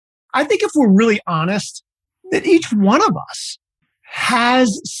I think if we're really honest, that each one of us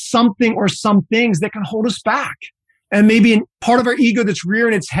has something or some things that can hold us back. And maybe in part of our ego that's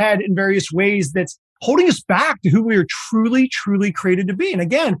rearing its head in various ways that's holding us back to who we are truly, truly created to be. And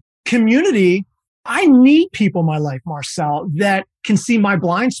again, community, I need people in my life, Marcel, that can see my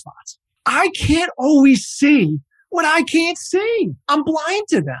blind spots. I can't always see what I can't see. I'm blind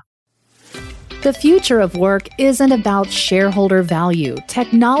to them. The future of work isn't about shareholder value,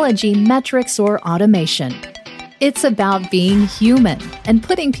 technology, metrics, or automation. It's about being human and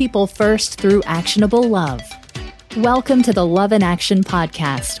putting people first through actionable love. Welcome to the Love in Action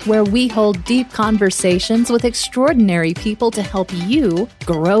podcast, where we hold deep conversations with extraordinary people to help you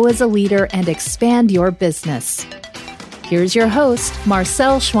grow as a leader and expand your business. Here's your host,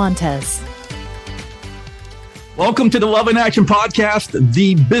 Marcel Schwantes. Welcome to the Love in Action podcast,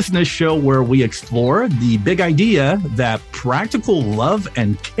 the business show where we explore the big idea that practical love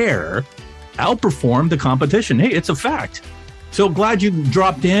and care outperform the competition. Hey, it's a fact. So glad you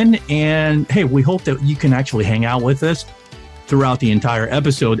dropped in, and hey, we hope that you can actually hang out with us throughout the entire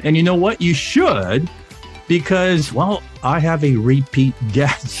episode. And you know what? You should, because, well, I have a repeat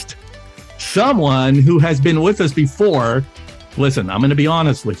guest, someone who has been with us before. Listen, I'm going to be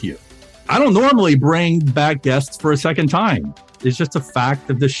honest with you. I don't normally bring back guests for a second time. It's just a fact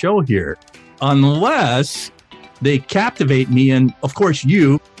of the show here, unless they captivate me. And of course,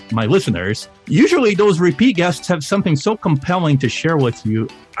 you, my listeners, usually those repeat guests have something so compelling to share with you,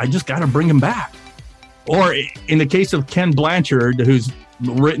 I just got to bring them back. Or in the case of Ken Blanchard, who's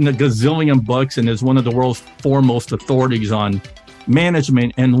written a gazillion books and is one of the world's foremost authorities on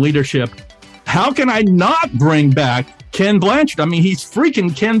management and leadership, how can I not bring back Ken Blanchard? I mean, he's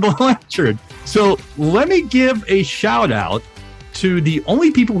freaking Ken Blanchard. So let me give a shout out to the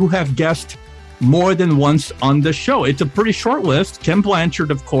only people who have guessed more than once on the show. It's a pretty short list. Ken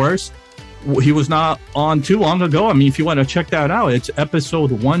Blanchard, of course. He was not on too long ago. I mean, if you want to check that out, it's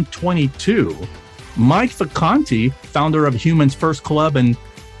episode 122. Mike Vacanti, founder of Humans First Club and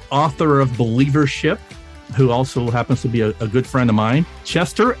author of Believership, who also happens to be a good friend of mine.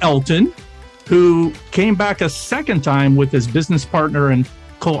 Chester Elton, who came back a second time with his business partner and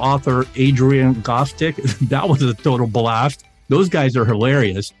co-author Adrian Gostick. That was a total blast. Those guys are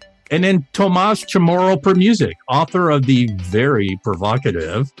hilarious. And then Tomas Chamorro-Permuzic, author of the very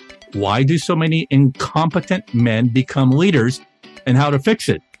provocative Why Do So Many Incompetent Men Become Leaders and How to Fix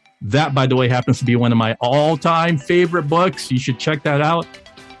It. That, by the way, happens to be one of my all-time favorite books. You should check that out,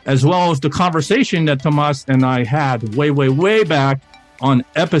 as well as the conversation that Tomas and I had way back on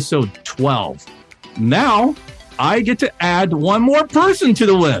episode 12. Now, I get to add one more person to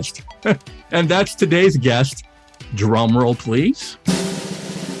the list, and that's today's guest. Drum roll, please.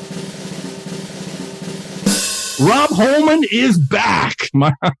 Rob Holman is back.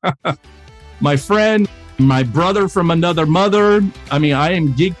 My friend, my brother from another mother. I mean, I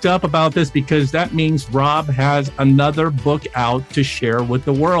am geeked up about this because that means Rob has another book out to share with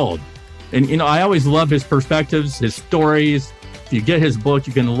the world. And, you know, I always love his perspectives, his stories. If you get his book,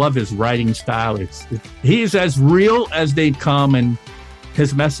 you're going to love his writing style. He's as real as they come, and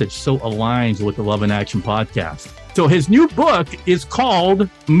his message so aligns with the Love in Action podcast. So his new book is called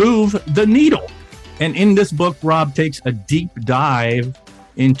Move the Needle. And in this book, Rob takes a deep dive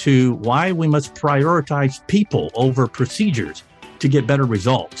into why we must prioritize people over procedures to get better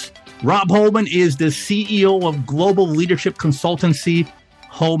results. Rob Holman is the CEO of global leadership consultancy,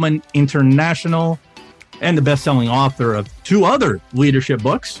 Holman International, and the best-selling author of two other leadership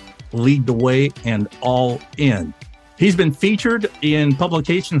books, Lead the Way and All In. He's been featured in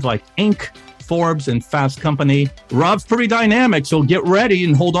publications like Inc., Forbes, and Fast Company. Rob's pretty dynamic, so get ready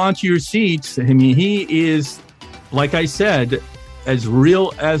and hold on to your seats. I mean, he is, like I said, as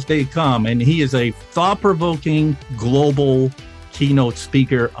real as they come, and he is a thought-provoking global keynote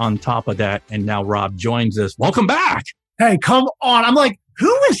speaker on top of that. And now Rob joins us. Welcome back. Hey, come on. I'm like,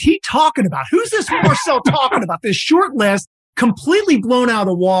 who is he talking about? Who's this Marcel talking about? This short list, completely blown out of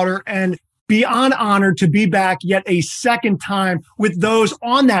the water, and beyond honored to be back yet a second time with those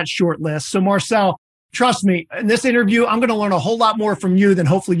on that short list. So Marcel, trust me, in this interview, I'm going to learn a whole lot more from you than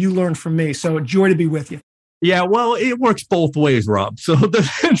hopefully you learned from me. So joy to be with you. Yeah, well, it works both ways, Rob. So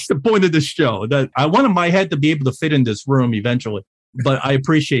that's the point of the show. That I wanted my head to be able to fit in this room eventually. But I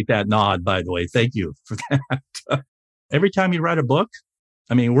appreciate that nod, by the way. Thank you for that. Every time you write a book,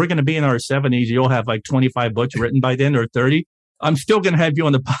 I mean, we're going to be in our 70s. You'll have like 25 books written by then, or 30. I'm still going to have you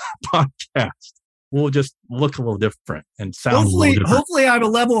on the podcast. We'll just look a little different and sound a little different. Hopefully I have a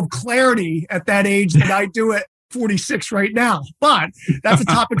level of clarity at that age that I do at 46 right now. But that's a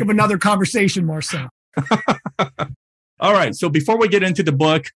topic of another conversation, Marcel. All right. So before we get into the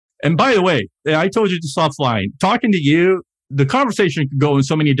book, And by the way, I told you this offline. Talking to you, the conversation could go in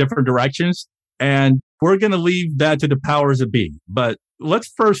so many different directions, and we're going to leave that to the powers that be. But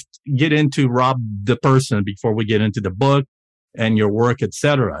let's first get into Rob the person before we get into the book and your work,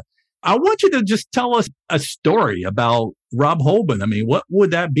 etc. I want you to just tell us a story about Rob Hoban. I mean, what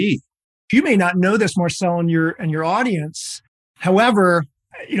would that be? You may not know this, Marcel, and your audience. However,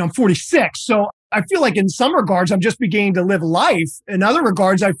 I'm 46, so I feel like in some regards, I'm just beginning to live life. In other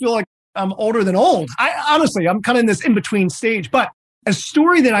regards, I feel like I'm older than old. I'm kind of in this in-between stage. But a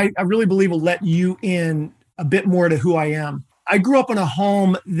story that I really believe will let you in a bit more to who I am. I grew up in a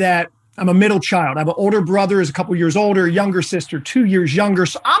home that I'm a middle child. I have an older brother who's a couple years older, younger sister 2 years younger.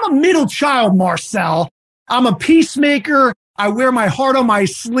 So I'm a middle child, Marcel. I'm a peacemaker. I wear my heart on my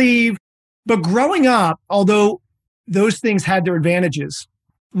sleeve. But growing up, although those things had their advantages,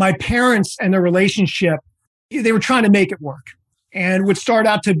 my parents and their relationship, they were trying to make it work. And would start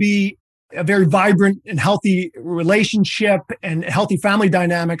out to be a very vibrant and healthy relationship and healthy family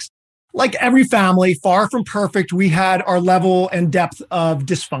dynamics. Like every family, far from perfect, we had our level and depth of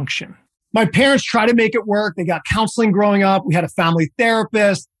dysfunction. My parents tried to make it work. They got counseling growing up. We had a family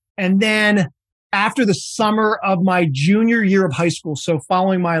therapist. And then after the summer of my junior year of high school, so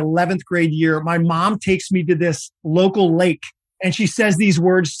following my 11th grade year, my mom takes me to this local lake. And she says these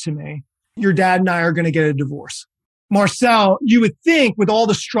words to me: your dad and I are going to get a divorce. Marcel, you would think with all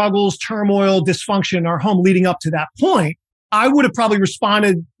the struggles, turmoil, dysfunction in our home leading up to that point, I would have probably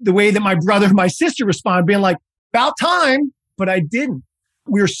responded the way that my brother and my sister responded, being like, about time, but I didn't.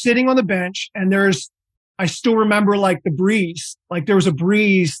 We were sitting on the bench and I still remember like the breeze, like there was a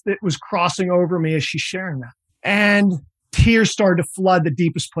breeze that was crossing over me as she's sharing that. And tears started to flood the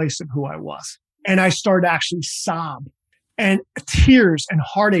deepest place of who I was. And I started to actually sob. And tears and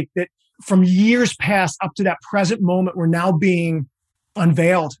heartache that from years past up to that present moment were now being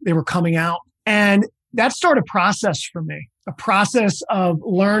unveiled. They were coming out. And that started a process for me, a process of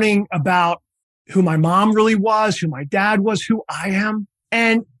learning about who my mom really was, who my dad was, who I am.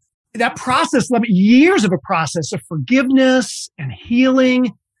 And that process led me years of a process of forgiveness and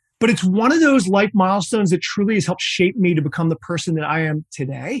healing. But it's one of those life milestones that truly has helped shape me to become the person that I am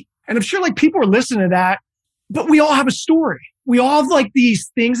today. And I'm sure like people are listening to that, but we all have a story. We all have like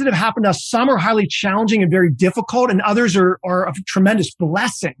these things that have happened to us. Some are highly challenging and very difficult, and others are of tremendous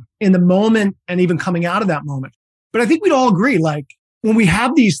blessing in the moment and even coming out of that moment. But I think we'd all agree, like when we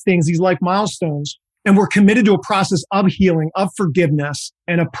have these things, these life milestones, and we're committed to a process of healing, of forgiveness,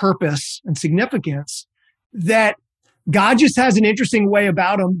 and of purpose and significance, that God just has an interesting way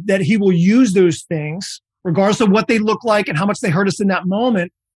about him that he will use those things, regardless of what they look like and how much they hurt us in that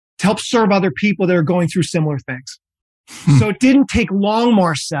moment, to help serve other people that are going through similar things. So it didn't take long,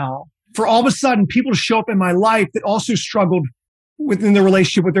 Marcel, for all of a sudden people to show up in my life that also struggled within their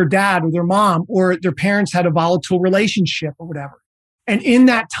relationship with their dad or their mom, or their parents had a volatile relationship or whatever. And in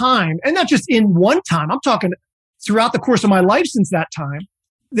that time, and not just in one time, I'm talking throughout the course of my life since that time,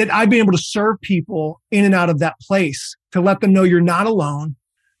 that I've been able to serve people in and out of that place to let them know you're not alone.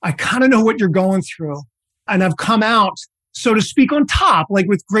 I kind of know what you're going through. And I've come out, so to speak, on top, like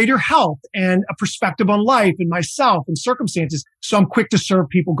with greater health and a perspective on life and myself and circumstances. So I'm quick to serve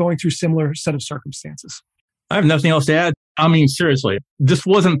people going through similar set of circumstances. I have nothing else to add. I mean, seriously, this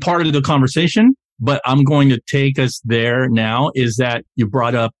wasn't part of the conversation, but I'm going to take us there now, is that you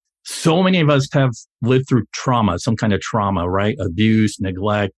brought up so many of us have lived through trauma, some kind of trauma, right? Abuse,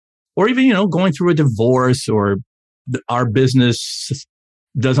 neglect, or even, going through a divorce, or our business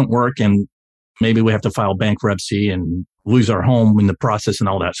doesn't work and maybe we have to file bankruptcy and lose our home in the process and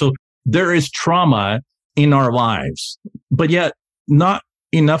all that. So there is trauma in our lives, but yet not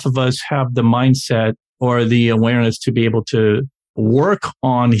enough of us have the mindset or the awareness to be able to work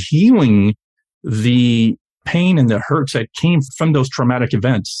on healing the pain and the hurts that came from those traumatic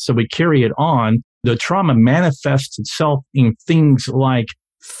events. So we carry it on. The trauma manifests itself in things like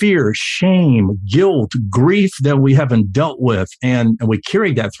fear, shame, guilt, grief that we haven't dealt with. And we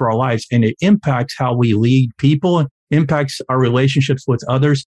carry that through our lives, and it impacts how we lead people, impacts our relationships with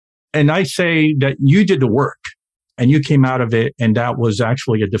others. And I say that you did the work and you came out of it, and that was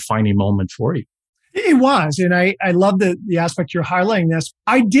actually a defining moment for you. It was. And I love the aspect you're highlighting this.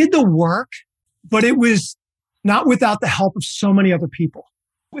 I did the work, but it was not without the help of so many other people.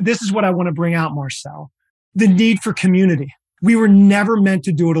 This is what I want to bring out, Marcel. The need for community. We were never meant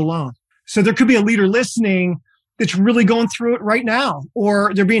to do it alone. So there could be a leader listening that's really going through it right now,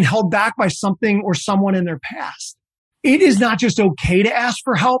 or they're being held back by something or someone in their past. It is not just okay to ask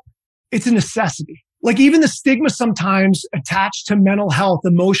for help. It's a necessity. Like even the stigma sometimes attached to mental health,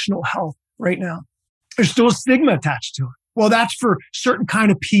 emotional health right now, there's still a stigma attached to it. Well, that's for certain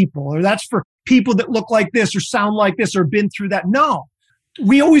kind of people, or that's for people that look like this or sound like this or been through that. No,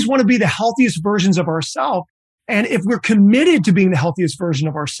 we always want to be the healthiest versions of ourselves. And if we're committed to being the healthiest version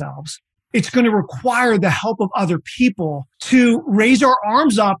of ourselves, it's going to require the help of other people to raise our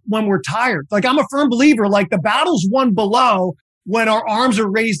arms up when we're tired. Like, I'm a firm believer, like, the battle's won below when our arms are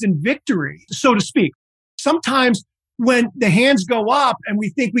raised in victory, so to speak. Sometimes when the hands go up and we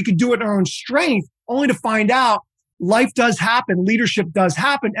think we can do it in our own strength, only to find out life does happen, leadership does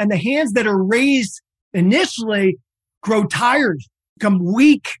happen, and the hands that are raised initially grow tired, become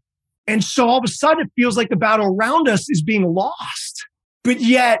weak. And so all of a sudden it feels like the battle around us is being lost. But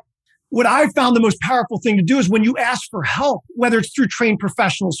yet, what I found the most powerful thing to do is when you ask for help, whether it's through trained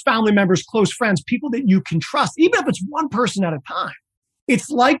professionals, family members, close friends, people that you can trust, even if it's one person at a time, it's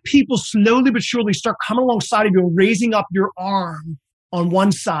like people slowly but surely start coming alongside of you and raising up your arm on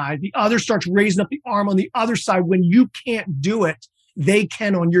one side. The other starts raising up the arm on the other side. When you can't do it, they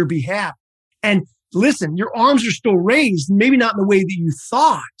can on your behalf. And listen, your arms are still raised, maybe not in the way that you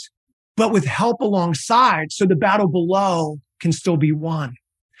thought, but with help alongside, so the battle below can still be won.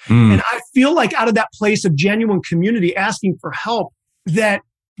 And I feel like out of that place of genuine community, asking for help, that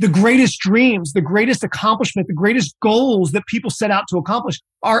the greatest dreams, the greatest accomplishment, the greatest goals that people set out to accomplish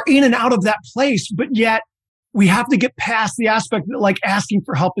are in and out of that place. But yet we have to get past the aspect that, like, asking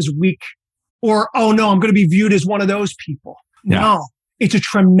for help is weak, or, oh no, I'm going to be viewed as one of those people. Yeah. No, it's a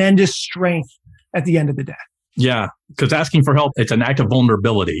tremendous strength at the end of the day. Yeah, because asking for help, it's an act of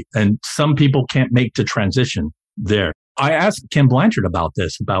vulnerability. And some people can't make the transition there. I asked Ken Blanchard about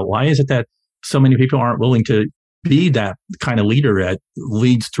this, about why is it that so many people aren't willing to be that kind of leader that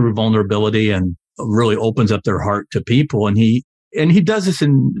leads through vulnerability and really opens up their heart to people. And he does this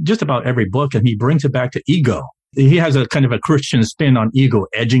in just about every book, and he brings it back to ego. He has a kind of a Christian spin on ego,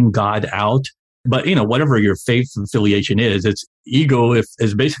 edging God out. But, whatever your faith affiliation is, it's ego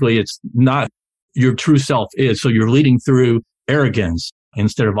is basically, it's not your true self is. So you're leading through arrogance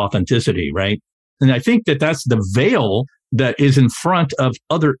instead of authenticity, right? And I think that that's the veil that is in front of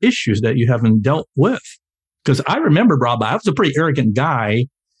other issues that you haven't dealt with. Because I remember, Rob, I was a pretty arrogant guy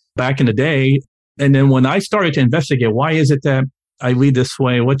back in the day. And then when I started to investigate, why is it that I lead this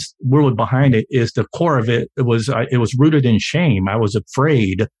way? What's really behind it is the core of it. It was rooted in shame. I was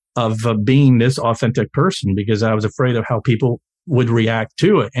afraid of being this authentic person because I was afraid of how people would react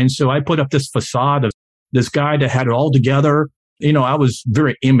to it. And so I put up this facade of this guy that had it all together. I was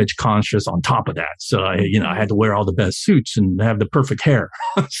very image conscious on top of that. So I had to wear all the best suits and have the perfect hair.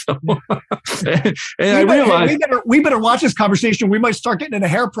 and I realized we better watch this conversation. We might start getting into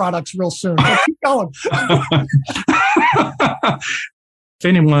hair products real soon. So keep going. If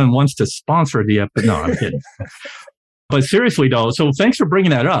anyone wants to sponsor the episode, no, I'm kidding. But seriously though, so thanks for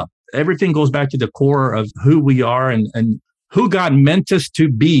bringing that up. Everything goes back to the core of who we are and who God meant us to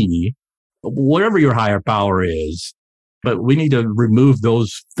be, whatever your higher power is. But we need to remove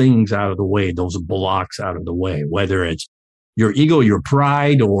those things out of the way, those blocks out of the way, whether it's your ego, your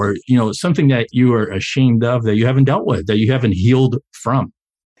pride, or, something that you are ashamed of, that you haven't dealt with, that you haven't healed from.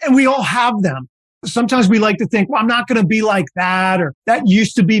 And we all have them. Sometimes we like to think, well, I'm not going to be like that, or that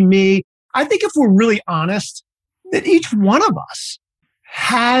used to be me. I think if we're really honest, that each one of us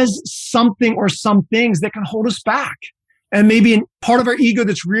has something or some things that can hold us back. And maybe part of our ego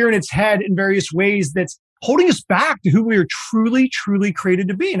that's rearing its head in various ways that's holding us back to who we are truly, truly created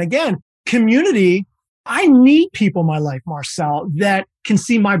to be. And again, community, I need people in my life, Marcel, that can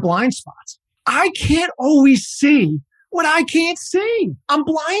see my blind spots. I can't always see what I can't see. I'm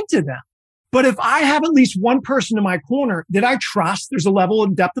blind to them. But if I have at least one person in my corner that I trust, there's a level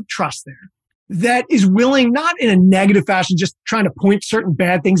of depth of trust there, that is willing, not in a negative fashion, just trying to point certain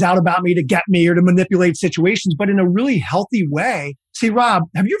bad things out about me to get me or to manipulate situations, but in a really healthy way. Say, Rob,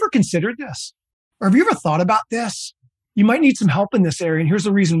 have you ever considered this? Or have you ever thought about this? You might need some help in this area. And here's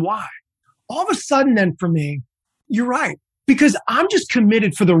the reason why. All of a sudden then for me, you're right. Because I'm just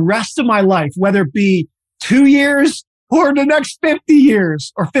committed for the rest of my life, whether it be 2 years or the next 50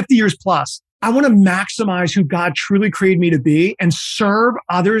 years or 50 years plus. I want to maximize who God truly created me to be and serve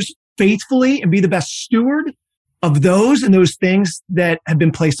others faithfully and be the best steward of those and those things that have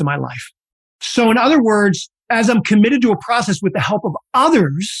been placed in my life. So in other words, as I'm committed to a process with the help of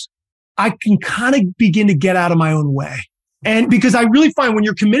others, I can kind of begin to get out of my own way. And because I really find when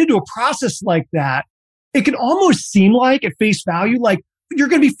you're committed to a process like that, it can almost seem like at face value, like you're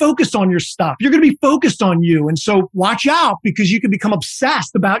going to be focused on your stuff. You're going to be focused on you. And so watch out because you can become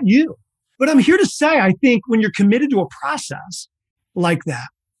obsessed about you. But I'm here to say, I think when you're committed to a process like that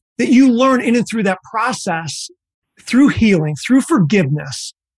you learn in and through that process, through healing, through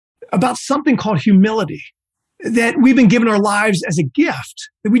forgiveness, about something called humility. that we've been given our lives as a gift,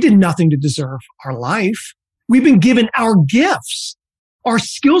 that we did nothing to deserve our life. We've been given our gifts, our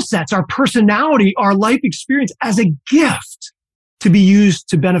skill sets, our personality, our life experience as a gift to be used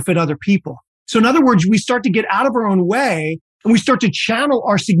to benefit other people. So in other words, we start to get out of our own way and we start to channel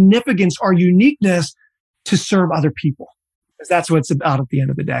our significance, our uniqueness to serve other people. Because that's what it's about at the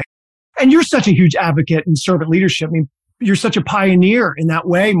end of the day. And you're such a huge advocate in servant leadership. I mean, you're such a pioneer in that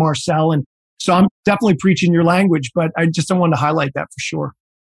way, Marcel. And so I'm definitely preaching your language, but I just don't want to highlight that for sure.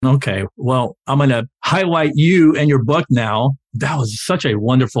 Okay. Well, I'm going to highlight you and your book now. That was such a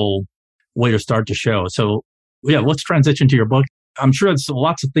wonderful way to start the show. So yeah, let's transition to your book. I'm sure it's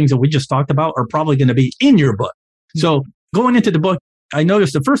lots of things that we just talked about are probably going to be in your book. So going into the book, I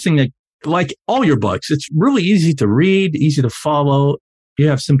noticed the first thing that, like all your books, it's really easy to read, easy to follow. You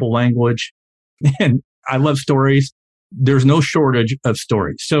have simple language, and I love stories. There's no shortage of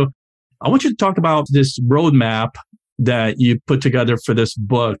stories. So I want you to talk about this roadmap that you put together for this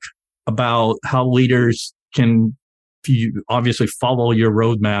book about how leaders can, if you obviously follow your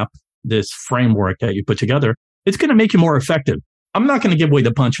roadmap, this framework that you put together, it's going to make you more effective. I'm not going to give away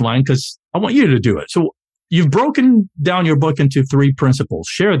the punchline because I want you to do it. So you've broken down your book into 3 principles.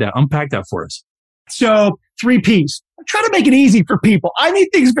 Share that, unpack that for us. So 3 Ps. I try to make it easy for people. I need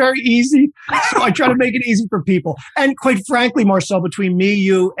things very easy. So I try to make it easy for people. And quite frankly, Marcel, between me,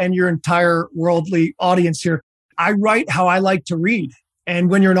 you, and your entire worldly audience here, I write how I like to read. And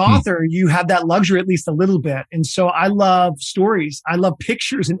when you're an author, you have that luxury at least a little bit. And so I love stories. I love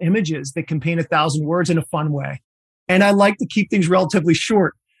pictures and images that can paint 1,000 words in a fun way. And I like to keep things relatively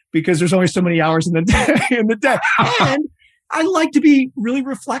short because there's only so many hours in the day. And I like to be really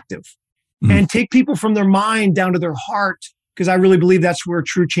reflective and take people from their mind down to their heart, because I really believe that's where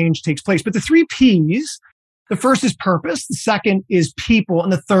true change takes place. But the 3 Ps, the first is purpose, the second is people,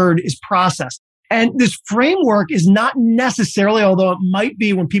 and the third is process. And this framework is not necessarily, although it might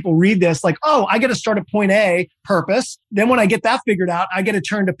be when people read this, like, oh, I got to start at point A, purpose. Then when I get that figured out, I get to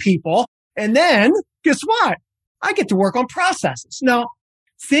turn to people. And then guess what? I get to work on processes. Now,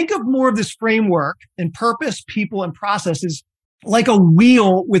 think of more of this framework and purpose, people, and processes like a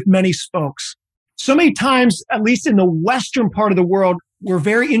wheel with many spokes. So many times, at least in the Western part of the world, we're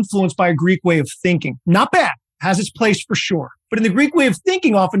very influenced by a Greek way of thinking. Not bad, has its place for sure. But in the Greek way of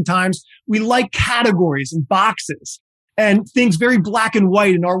thinking, oftentimes, we like categories and boxes and things very black and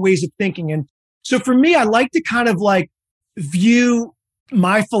white in our ways of thinking. And so for me, I like to kind of like view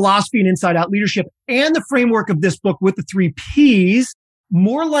my philosophy and inside out leadership and the framework of this book with the 3 Ps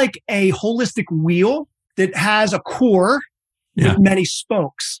more like a holistic wheel that has a core with many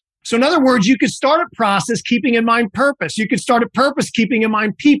spokes. So in other words, you could start a process keeping in mind purpose. You could start a purpose keeping in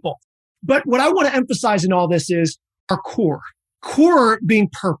mind people. But what I want to emphasize in all this is our core being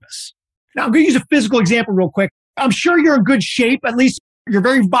purpose. Now, I'm going to use a physical example real quick. I'm sure you're in good shape. At least you're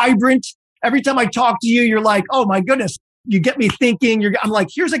very vibrant. Every time I talk to you, you're like, oh my goodness, you get me thinking. I'm like,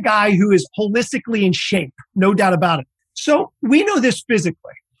 here's a guy who is holistically in shape. No doubt about it. So we know this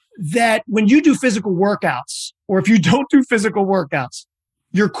physically, that when you do physical workouts, or if you don't do physical workouts,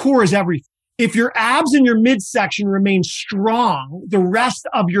 your core is everything. If your abs and your midsection remain strong, the rest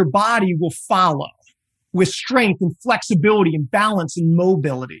of your body will follow with strength and flexibility and balance and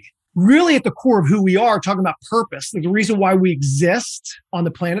mobility. Really at the core of who we are, talking about purpose, the reason why we exist on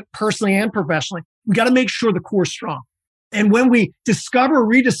the planet, personally and professionally, we got to make sure the core is strong. And when we discover,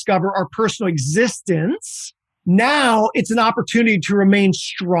 rediscover our personal existence, now it's an opportunity to remain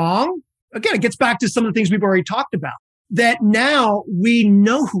strong. Again, it gets back to some of the things we've already talked about, that now we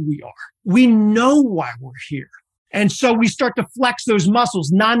know who we are. We know why we're here. And so we start to flex those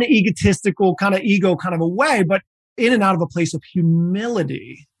muscles, not in an egotistical kind of ego kind of a way, but in and out of a place of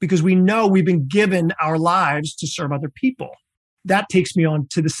humility, because we know we've been given our lives to serve other people. That takes me on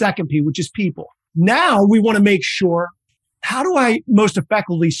to the second P, which is people. Now we want to make sure, how do I most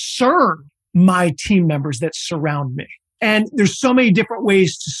effectively serve my team members that surround me? And there's so many different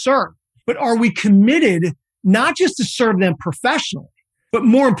ways to serve, but are we committed not just to serve them professionally, but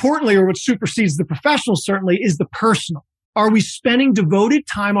more importantly, or what supersedes the professional certainly, is the personal. Are we spending devoted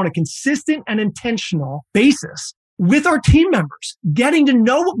time on a consistent and intentional basis with our team members, getting to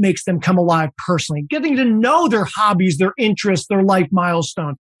know what makes them come alive personally, getting to know their hobbies, their interests, their life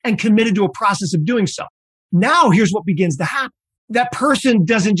milestones, and committed to a process of doing so? Now, here's what begins to happen. That person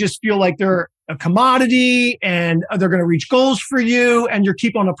doesn't just feel like they're a commodity and they're going to reach goals for you and you're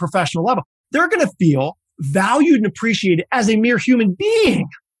keeping on a professional level. They're going to feel valued and appreciated as a mere human being,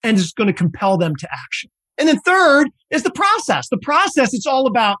 and it's going to compel them to action. And then third is the process. The process, it's all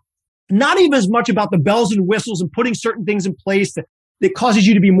about not even as much about the bells and whistles and putting certain things in place that causes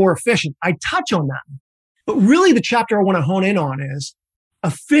you to be more efficient. I touch on that. But really the chapter I want to hone in on is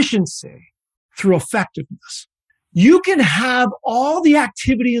efficiency through effectiveness. You can have all the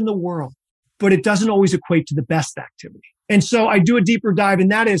activity in the world, but it doesn't always equate to the best activity. And so I do a deeper dive, and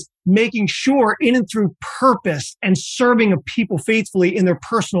that is making sure in and through purpose and serving of people faithfully in their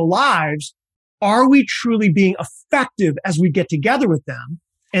personal lives, are we truly being effective as we get together with them,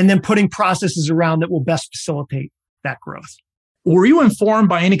 and then putting processes around that will best facilitate that growth. Were you informed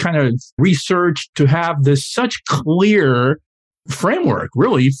by any kind of research to have this such clear framework,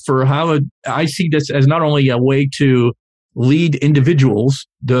 really, for how I see this as not only a way to lead individuals,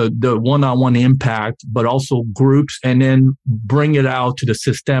 the one-on-one impact, but also groups, and then bring it out to the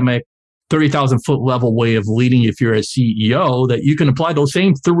systemic 30,000 foot level way of leading if you're a CEO, that you can apply those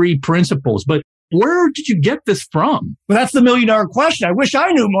same 3 principles. But where did you get this from? Well, that's the $1 million question. I wish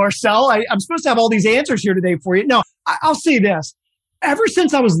I knew, Marcel. I'm supposed to have all these answers here today for you. No, I'll say this. Ever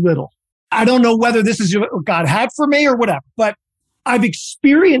since I was little, I don't know whether this is what God had for me or whatever, but I've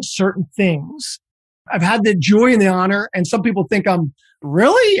experienced certain things. I've had the joy and the honor, and some people think I'm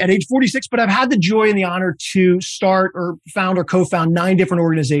really at age 46, but I've had the joy and the honor to start or found or co-found 9 different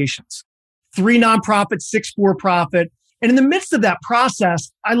organizations, 3 nonprofits, 6 for-profit. And in the midst of that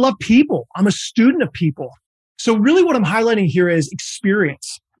process, I love people. I'm a student of people. So really what I'm highlighting here is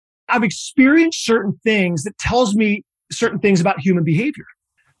experience. I've experienced certain things that tells me certain things about human behavior.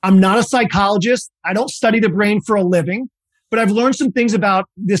 I'm not a psychologist. I don't study the brain for a living, but I've learned some things about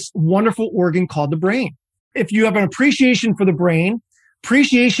this wonderful organ called the brain. If you have an appreciation for the brain,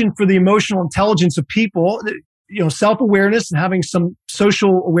 appreciation for the emotional intelligence of people, self-awareness and having some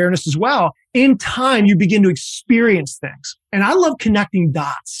social awareness as well, in time, you begin to experience things. And I love connecting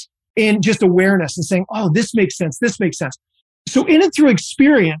dots and just awareness and saying, oh, this makes sense. This makes sense. So in and through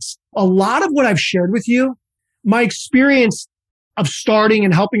experience, a lot of what I've shared with you, my experience of starting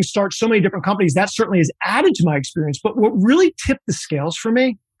and helping start so many different companies, that certainly has added to my experience. But what really tipped the scales for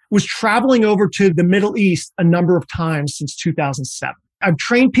me was traveling over to the Middle East a number of times since 2007. I've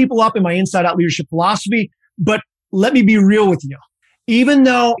trained people up in my inside out leadership philosophy, but let me be real with you. Even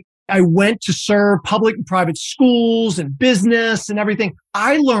though I went to serve public and private schools and business and everything,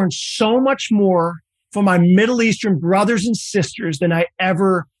 I learned so much more from my Middle Eastern brothers and sisters than I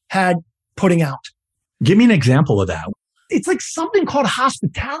ever had putting out. Give me an example of that. It's like something called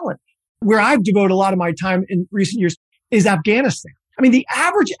hospitality, where I've devoted a lot of my time in recent years, is Afghanistan. I mean, the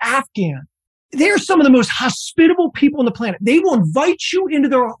average Afghan, they are some of the most hospitable people on the planet. They will invite you into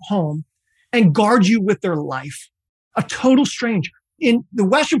their home and guard you with their life. A total stranger. In the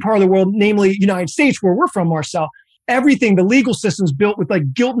Western part of the world, namely United States, where we're from, Marcel, everything, the legal system's built with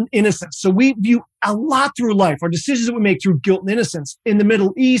like guilt and innocence. So we view a lot through life, our decisions that we make through guilt and innocence. In the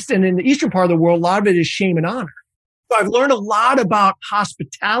Middle East and in the Eastern part of the world, a lot of it is shame and honor. So I've learned a lot about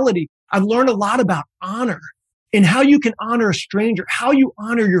hospitality. I've learned a lot about honor and how you can honor a stranger, how you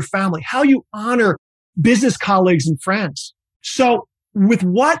honor your family, how you honor business colleagues and friends. So with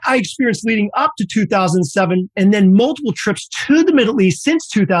what I experienced leading up to 2007 and then multiple trips to the Middle East since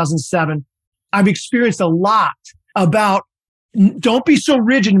 2007, I've experienced a lot about don't be so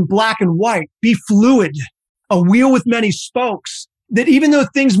rigid and black and white. Be fluid, a wheel with many spokes. That even though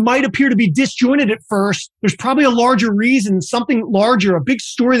things might appear to be disjointed at first, there's probably a larger reason, something larger, a big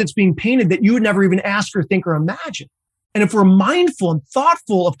story that's being painted that you would never even ask or think or imagine. And if we're mindful and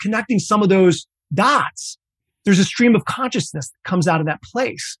thoughtful of connecting some of those dots, there's a stream of consciousness that comes out of that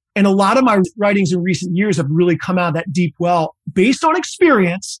place. And a lot of my writings in recent years have really come out of that deep well based on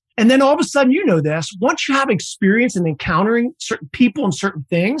experience. And then all of a sudden, you know this, once you have experience in encountering certain people and certain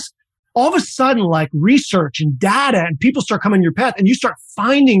things, all of a sudden, like research and data and people start coming your path and you start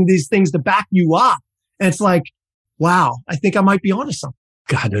finding these things to back you up. And it's like, wow, I think I might be onto something.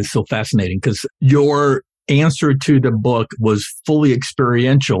 God, that's so fascinating because your answer to the book was fully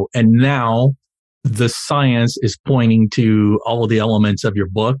experiential. And now the science is pointing to all of the elements of your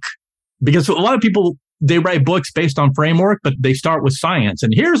book. Because a lot of people, they write books based on framework, but they start with science.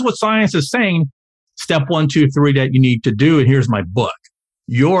 And here's what science is saying, step 1, 2, 3 that you need to do. And here's my book.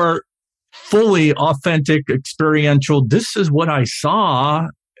 Your fully authentic, experiential, this is what I saw,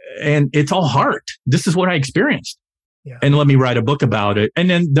 and it's all heart. This is what I experienced. Yeah. And let me write a book about it. And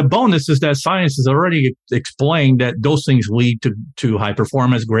then the bonus is that science has already explained that those things lead to high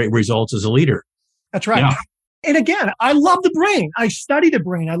performance, great results as a leader. That's right. Yeah. And again, I love the brain. I study the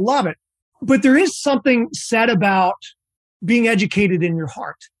brain. I love it. But there is something said about being educated in your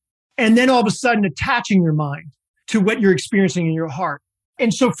heart. And then all of a sudden attaching your mind to what you're experiencing in your heart.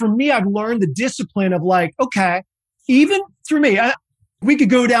 And so for me, I've learned the discipline of like, okay, even through me, we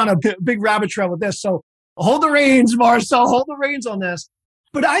could go down a big rabbit trail with this. So hold the reins, Marcel, hold the reins on this.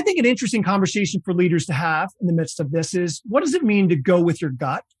 But I think an interesting conversation for leaders to have in the midst of this is, what does it mean to go with your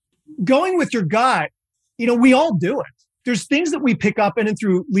gut? Going with your gut, we all do it. There's things that we pick up in and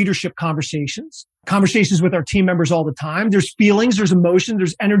through leadership conversations with our team members all the time. There's feelings, there's emotion,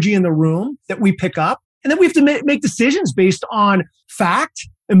 there's energy in the room that we pick up. And then we have to make decisions based on fact,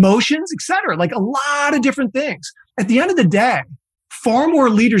 emotions, et cetera, like a lot of different things. At the end of the day, far more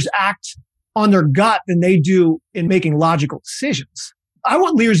leaders act on their gut than they do in making logical decisions. I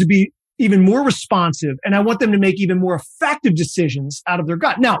want leaders to be even more responsive, and I want them to make even more effective decisions out of their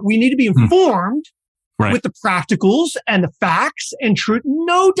gut. Now, we need to be informed with the practicals and the facts and truth.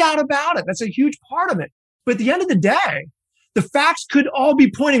 No doubt about it. That's a huge part of it. But at the end of the day, the facts could all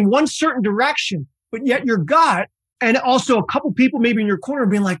be pointing one certain direction, but yet your gut and also a couple people maybe in your corner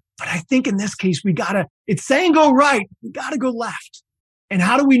being like, but I think in this case, it's saying go right. We got to go left. And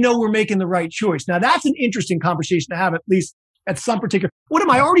how do we know we're making the right choice? Now, that's an interesting conversation to have, at least at some particular. What am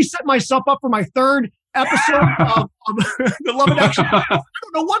I already setting myself up for my third episode of the Love in Action? I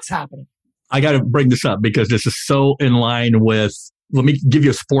don't know what's happening. I got to bring this up because this is so in line with, let me give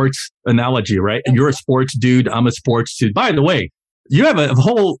you a sports analogy, right? And you're a sports dude. I'm a sports dude. By the way, you have a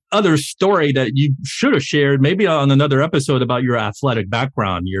whole other story that you should have shared maybe on another episode about your athletic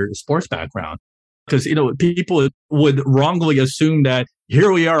background, your sports background. Because, people would wrongly assume that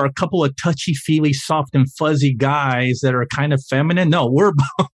here we are, a couple of touchy-feely, soft and fuzzy guys that are kind of feminine. No,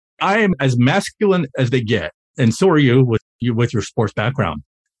 I am as masculine as they get. And so are you with your sports background.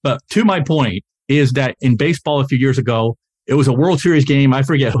 But to my point is that in baseball a few years ago, it was a World Series game. I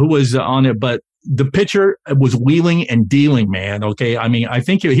forget who was on it, but the pitcher was wheeling and dealing, man. Okay. I mean, I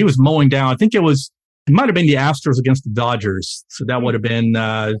think he was mowing down. I think it might have been the Astros against the Dodgers. So that would have been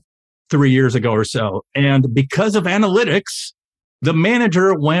 3 years ago or so. And because of analytics, the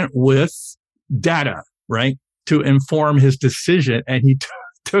manager went with data, right, to inform his decision. And he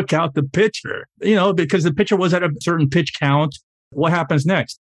took out the pitcher, because the pitcher was at a certain pitch count. What happens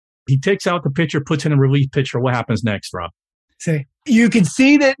next? He takes out the pitcher, puts in a relief pitcher. What happens next, Rob? See, you can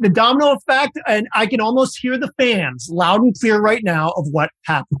see that the domino effect, and I can almost hear the fans loud and clear right now of what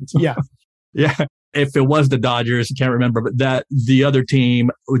happened. Yeah. Yeah. If it was the Dodgers, I can't remember, but that the other team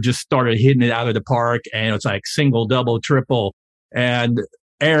just started hitting it out of the park, and it's like single, double, triple, and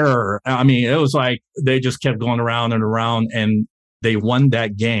error. I mean, it was like they just kept going around and around, and they won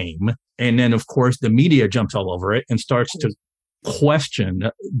that game. And then, of course, the media jumps all over it and starts to question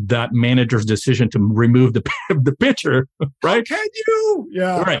that manager's decision to remove the pitcher, right? How can you?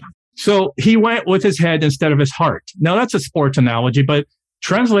 Yeah. Right. So he went with his head instead of his heart. Now, that's a sports analogy, but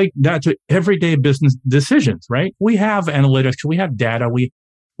translate that to everyday business decisions, right? We have analytics, we have data, we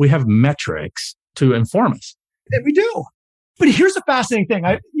have metrics to inform us. And we do. But here's a fascinating thing.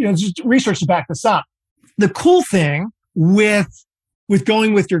 Just research to back this up. The cool thing with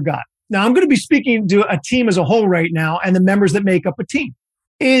going with your gut. Now, I'm going to be speaking to a team as a whole right now and the members that make up a team,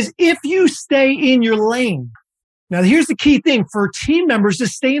 is if you stay in your lane. Now, here's the key thing for team members to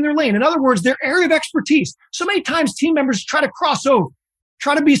stay in their lane. In other words, their area of expertise. So many times team members try to cross over,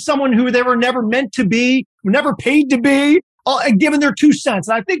 try to be someone who they were never meant to be, never paid to be, given their 2 cents.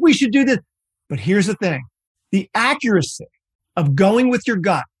 And I think we should do this. But here's the thing. The accuracy of going with your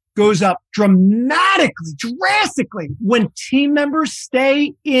gut goes up drastically when team members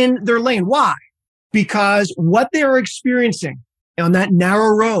stay in their lane. Why? Because what they are experiencing on that narrow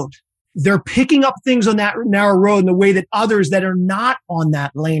road, they're picking up things on that narrow road in the way that others that are not on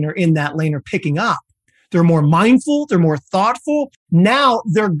that lane or in that lane are picking up. They're more mindful. They're more thoughtful. Now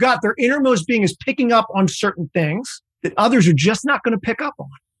their gut, their innermost being is picking up on certain things that others are just not going to pick up on.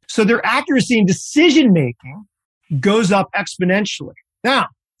 So their accuracy in decision-making goes up exponentially. Now,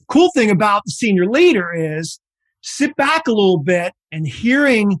 cool thing about the senior leader is sit back a little bit and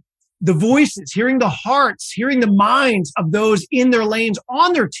hearing the voices, hearing the hearts, hearing the minds of those in their lanes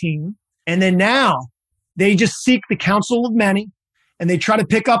on their team. And then now they just seek the counsel of many and they try to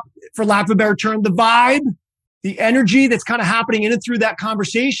pick up, for lack of a better term, the vibe, the energy that's kind of happening in and through that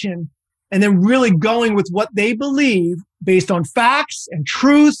conversation, and then really going with what they believe based on facts and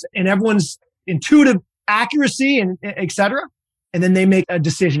truth and everyone's intuitive accuracy and et cetera. And then they make a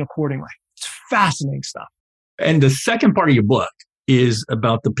decision accordingly. It's fascinating stuff. And the second part of your book is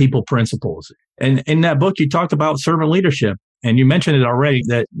about the people principles. And in that book, you talked about servant leadership. And you mentioned it already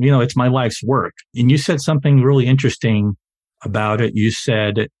that, it's my life's work. And you said something really interesting about it. You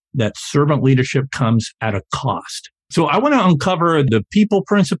said that servant leadership comes at a cost. So I want to uncover the people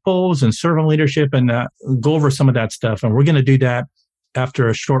principles and servant leadership and go over some of that stuff. And we're going to do that after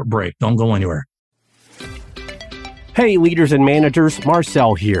a short break. Don't go anywhere. Hey, leaders and managers,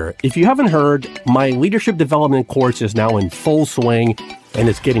 Marcel here. If you haven't heard, my leadership development course is now in full swing. and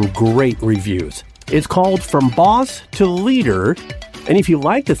it's getting great reviews. It's called From Boss to Leader, and if you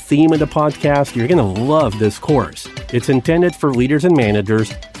like the theme of the podcast, you're going to love this course. It's intended for leaders and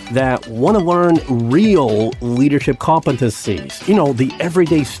managers that want to learn real leadership competencies, the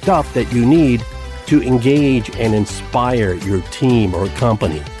everyday stuff that you need to engage and inspire your team or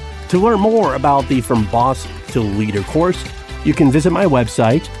company. To learn more about the From Boss to Leader course, you can visit my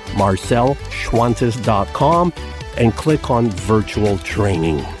website, marcelschwantes.com, and click on Virtual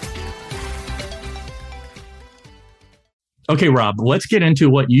Training. Okay, Rob, let's get into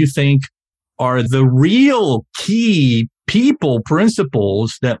what you think are the real key people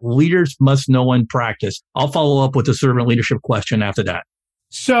principles that leaders must know and practice. I'll follow up with a servant leadership question after that.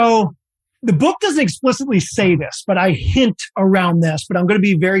 So the book doesn't explicitly say this, but I hint around this, but I'm going to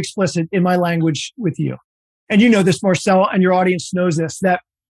be very explicit in my language with you. And you know this, Marcel, and your audience knows this, that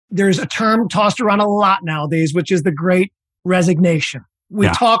there's a term tossed around a lot nowadays, which is the Great Resignation. We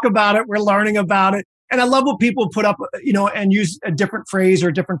talk about it, we're learning about it. And I love what people put up, and use a different phrase or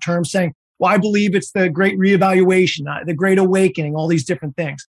a different term saying, well, I believe it's the great reevaluation, the great awakening, all these different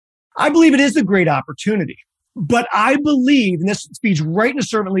things. I believe it is a great opportunity. But I believe, and this feeds right into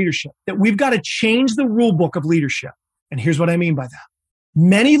servant leadership, that we've got to change the rule book of leadership. And here's what I mean by that.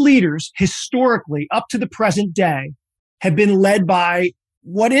 Many leaders historically up to the present day have been led by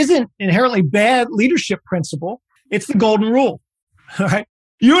what isn't inherently bad leadership principle. It's the golden rule. All right.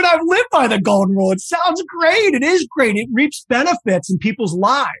 You and I have lived by the golden rule. It sounds great. It is great. It reaps benefits in people's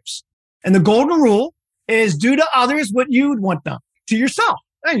lives. And the golden rule is do to others what you would want done to yourself.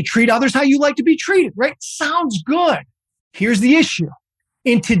 And you treat others how you like to be treated, right? Sounds good. Here's the issue.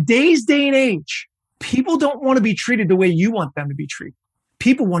 In today's day and age, people don't want to be treated the way you want them to be treated.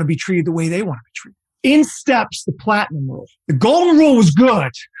 People want to be treated the way they want to be treated. In steps the platinum rule. The golden rule was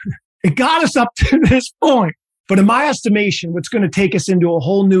good. It got us up to this point. But in my estimation, what's going to take us into a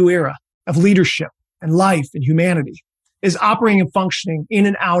whole new era of leadership and life and humanity is operating and functioning in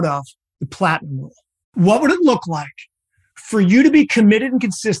and out of the platinum rule. What would it look like for you to be committed and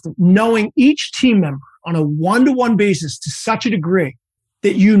consistent, knowing each team member on a one-to-one basis to such a degree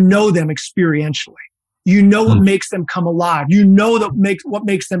that you know them experientially? You know what makes them come alive. You know what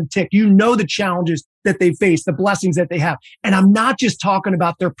makes them tick. You know the challenges that they face, the blessings that they have. And I'm not just talking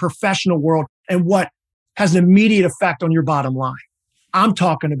about their professional world and what has an immediate effect on your bottom line. I'm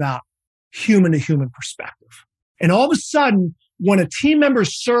talking about human to human perspective. And all of a sudden, when a team member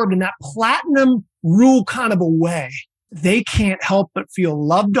is served in that platinum rule kind of a way, they can't help but feel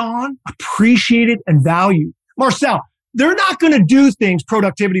loved on, appreciated, and valued. Marcel, they're not going to do things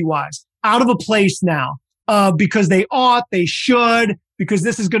productivity-wise out of a place now because they ought, they should, because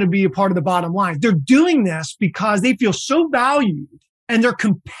this is going to be a part of the bottom line. They're doing this because they feel so valued and they're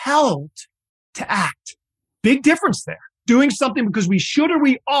compelled to act. Big difference there. Doing something because we should or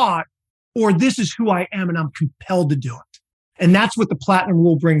we ought, or this is who I am and I'm compelled to do it. And that's what the platinum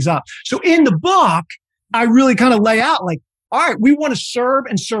rule brings up. So in the book, I really kind of lay out like, all right, we want to serve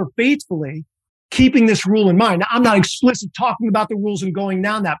and serve faithfully, keeping this rule in mind. Now, I'm not explicit talking about the rules and going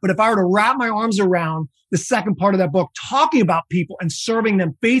down that, but if I were to wrap my arms around the second part of that book, talking about people and serving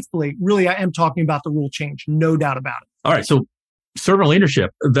them faithfully, really, I am talking about the rule change. No doubt about it. All right. So servant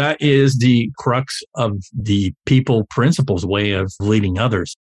leadership, that is the crux of the people principles way of leading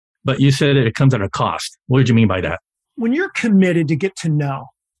others. But you said it comes at a cost. What did you mean by that? When you're committed to get to know,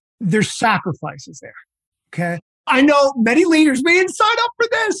 there's sacrifices there. Okay. I know many leaders, we didn't sign up for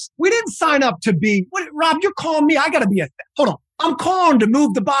this. We didn't sign up to be, Rob, you're calling me. I got to be hold on. I'm calling to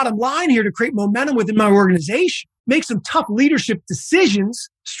move the bottom line here to create momentum within my organization, make some tough leadership decisions,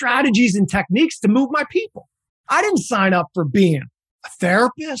 strategies, and techniques to move my people. I didn't sign up for being a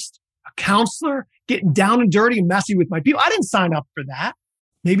therapist, a counselor, getting down and dirty and messy with my people. I didn't sign up for that.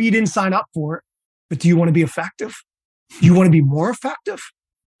 Maybe you didn't sign up for it, but do you want to be effective? Do you want to be more effective?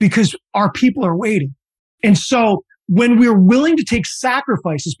 Because our people are waiting. And so when we're willing to take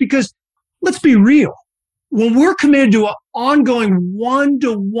sacrifices, because let's be real, when we're committed to an ongoing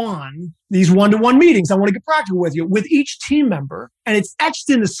one-to-one, these one-to-one meetings, I want to get practical with you, with each team member, and it's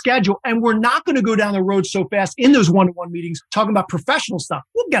etched in the schedule, and we're not going to go down the road so fast in those one-to-one meetings talking about professional stuff.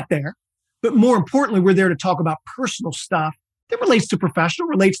 We'll get there. But more importantly, we're there to talk about personal stuff that relates to professional,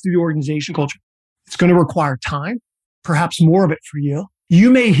 relates to the organization culture. It's going to require time, perhaps more of it for you. You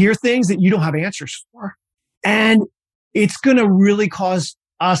may hear things that you don't have answers for. And it's going to really cause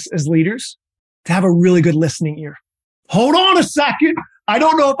us as leaders to have a really good listening ear. Hold on a second. I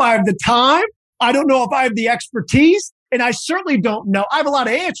don't know if I have the time. I don't know if I have the expertise. And I certainly don't know. I have a lot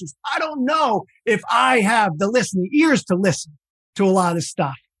of answers. I don't know if I have the listening ears to listen to a lot of this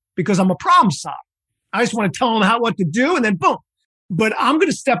stuff because I'm a problem solver. I just want to tell them what to do and then boom. But I'm going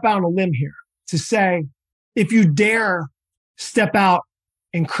to step out on a limb here to say, if you dare step out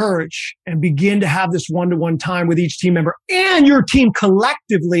in courage and begin to have this one-to-one time with each team member and your team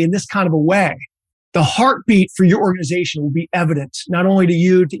collectively in this kind of a way, the heartbeat for your organization will be evident, not only to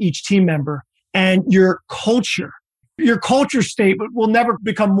you, to each team member, and your culture statement will never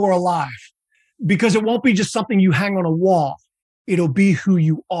become more alive because it won't be just something you hang on a wall. It'll be who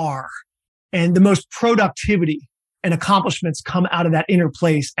you are. And the most productivity and accomplishments come out of that inner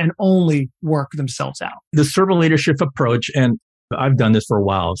place and only work themselves out. The servant leadership approach, and I've done this for a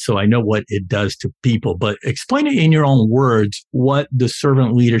while, so I know what it does to people, but explain it in your own words, what the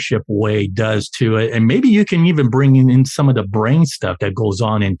servant leadership way does to it. And maybe you can even bring in some of the brain stuff that goes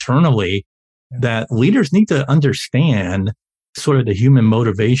on internally that leaders need to understand, sort of the human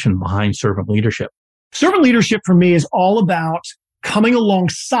motivation behind servant leadership. Servant leadership for me is all about coming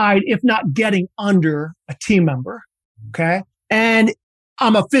alongside, if not getting under, a team member. Okay. And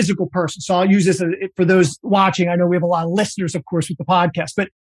I'm a physical person, so I'll use this for those watching. I know we have a lot of listeners, of course, with the podcast, but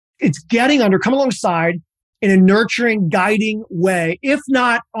it's getting under, come alongside in a nurturing, guiding way, if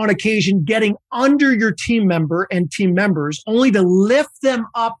not on occasion, getting under your team member and team members, only to lift them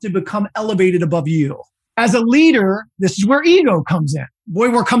up to become elevated above you. As a leader, this is where ego comes in. Boy,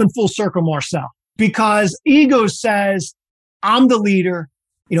 we're coming full circle, Marcel, because ego says, I'm the leader.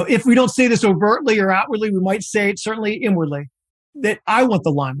 If we don't say this overtly or outwardly, we might say it certainly inwardly, that I want the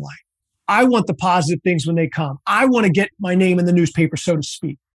limelight. I want the positive things when they come. I want to get my name in the newspaper, so to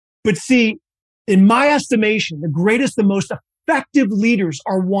speak. But see, in my estimation, the greatest, the most effective leaders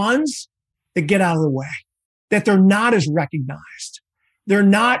are ones that get out of the way, that they're not as recognized. They're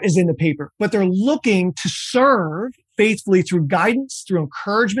not as in the paper, but they're looking to serve faithfully through guidance, through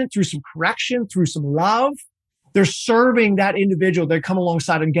encouragement, through some correction, through some love. They're serving that individual. They come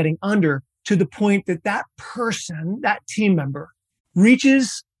alongside and getting under to the point that that person, that team member,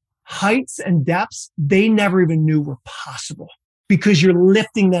 reaches heights and depths they never even knew were possible because you're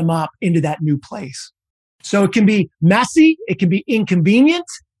lifting them up into that new place. So it can be messy, it can be inconvenient,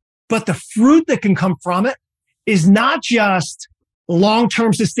 but the fruit that can come from it is not just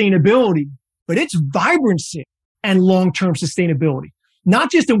long-term sustainability, but it's vibrancy and long-term sustainability,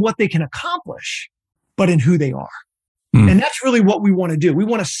 not just in what they can accomplish, but in who they are. And that's really what we want to do. We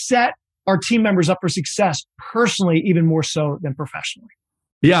want to set our team members up for success personally, even more so than professionally.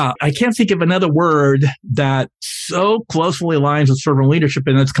 Yeah, I can't think of another word that so closely aligns with servant leadership,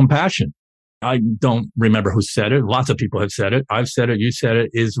 and it's compassion. I don't remember who said it. Lots of people have said it. I've said it. You said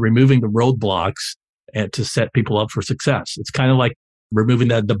it, is removing the roadblocks and to set people up for success. It's kind of like removing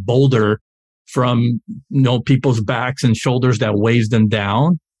the boulder from people's backs and shoulders that weighs them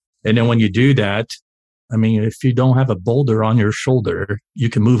down. And then when you do that, if you don't have a boulder on your shoulder, you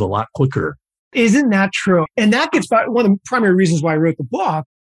can move a lot quicker. Isn't that true? And that gets back, one of the primary reasons why I wrote the book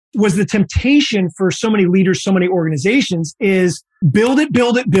was the temptation for so many leaders, so many organizations is build it,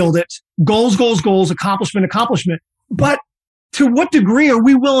 goals, accomplishment. But to what degree are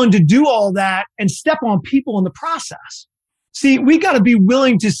we willing to do all that and step on people in the process? See, we got to be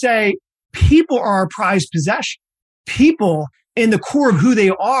willing to say people are our prized possession. People in the core of who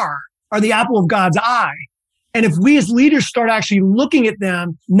they are the apple of God's eye. And if we as leaders start actually looking at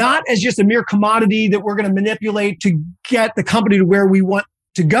them, not as just a mere commodity that we're going to manipulate to get the company to where we want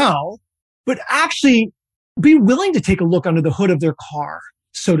to go, but actually be willing to take a look under the hood of their car,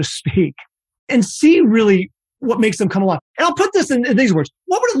 so to speak, and see really what makes them come alive. And I'll put this in these words.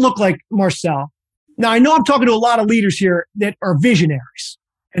 What would it look like, Marcel? Now, I know I'm talking to a lot of leaders here that are visionaries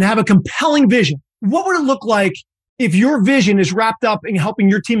and have a compelling vision. What would it look like if your vision is wrapped up in helping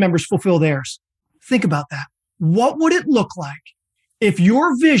your team members fulfill theirs? Think about that. What would it look like if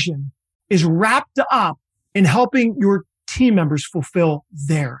your vision is wrapped up in helping your team members fulfill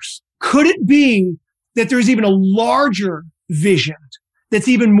theirs? Could it be that there's even a larger vision that's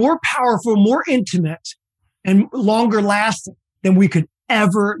even more powerful, more intimate, and longer lasting than we could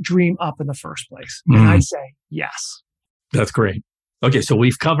ever dream up in the first place? And I say yes. That's great. Okay, so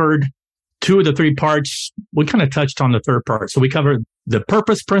we've covered 2 of the 3 parts. We kind of touched on the third part. So we covered the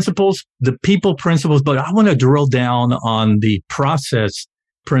purpose principles, the people principles, but I want to drill down on the process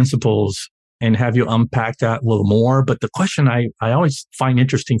principles and have you unpack that a little more. But the question I always find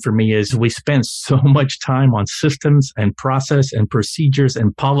interesting for me is we spend so much time on systems and process and procedures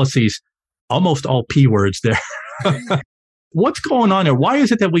and policies, almost all P words there. What's going on there? Why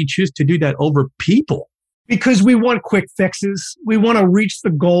is it that we choose to do that over people? Because we want quick fixes. We want to reach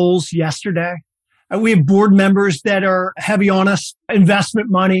the goals yesterday. We have board members that are heavy on us, investment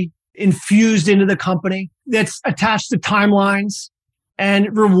money infused into the company that's attached to timelines.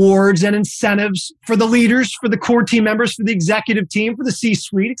 and rewards and incentives for the leaders, for the core team members, for the executive team, for the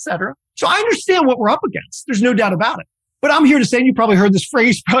C-suite, et cetera. So I understand what we're up against. There's no doubt about it. But I'm here to say, and you probably heard this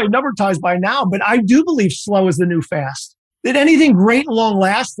phrase probably a number of times by now, but I do believe slow is the new fast. That anything great and long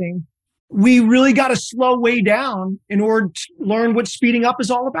lasting, we really got to slow way down in order to learn what speeding up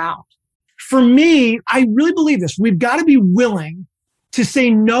is all about. For me, I really believe this. We've got to be willing to say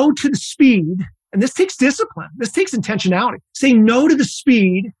no to the speed. And this takes discipline. This takes intentionality. Say no to the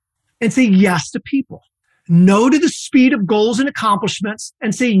speed and say yes to people. No to the speed of goals and accomplishments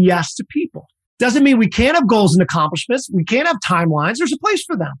and say yes to people. Doesn't mean we can't have goals and accomplishments. We can't have timelines. There's a place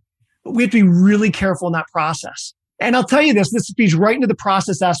for them. But we have to be really careful in that process. And I'll tell you this feeds right into the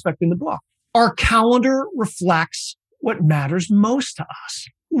process aspect in the book. Our calendar reflects what matters most to us.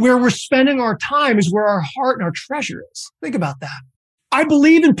 Where we're spending our time is where our heart and our treasure is. Think about that. I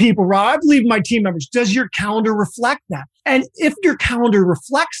believe in people, Rob. I believe in my team members. Does your calendar reflect that? And if your calendar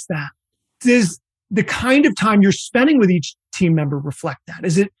reflects that, does the kind of time you're spending with each team member reflect that?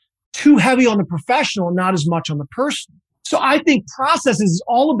 Is it too heavy on the professional and not as much on the personal? So I think process is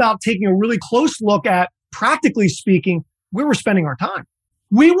all about taking a really close look at, practically speaking, where we're spending our time.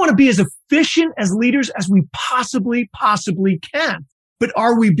 We want to be as efficient as leaders as we possibly can. But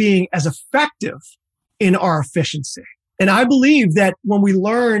are we being as effective in our efficiency? And I believe that when we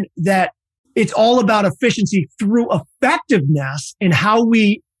learn that it's all about efficiency through effectiveness in how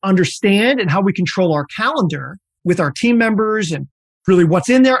we understand and how we control our calendar with our team members and really what's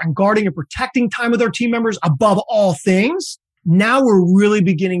in there and guarding and protecting time with our team members above all things, now we're really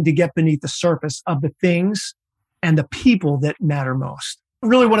beginning to get beneath the surface of the things and the people that matter most.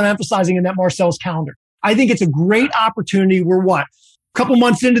 Really what I'm emphasizing in that Marcel's calendar. I think it's a great opportunity. We're a couple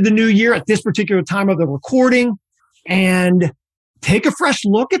months into the new year at this particular time of the recording, and take a fresh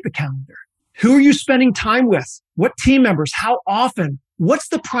look at the calendar. Who are you spending time with? What team members? How often? What's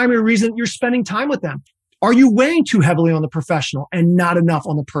the primary reason you're spending time with them? Are you weighing too heavily on the professional and not enough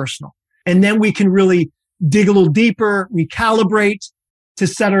on the personal? And then we can really dig a little deeper, recalibrate to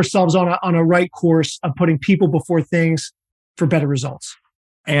set ourselves on a right course of putting people before things for better results.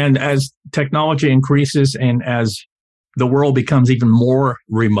 And as technology increases and as the world becomes even more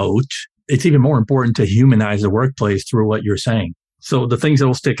remote, it's even more important to humanize the workplace through what you're saying. So the things that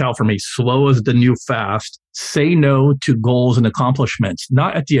will stick out for me: slow is the new fast. Say no to goals and accomplishments,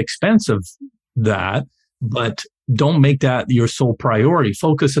 not at the expense of that, but don't make that your sole priority.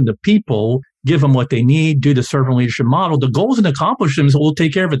 Focus on the people, give them what they need, do the servant leadership model. The goals and accomplishments will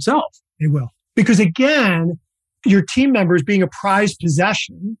take care of itself. They will. Because again, your team members being a prized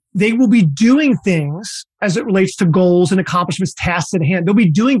possession, they will be doing things as it relates to goals and accomplishments, tasks at hand. They'll be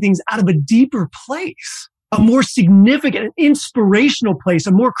doing things out of a deeper place, a more significant, an inspirational place,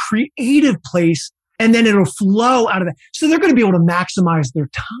 a more creative place, and then it'll flow out of that. So they're going to be able to maximize their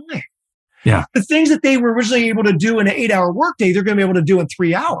time. Yeah. The things that they were originally able to do in an 8-hour workday, they're going to be able to do in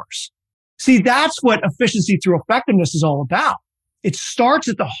 3 hours. See, that's what efficiency through effectiveness is all about. It starts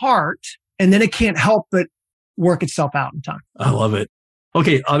at the heart, and then it can't help but work itself out in time. I love it.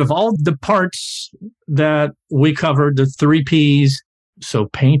 Okay, out of all the parts that we covered, the 3 Ps, so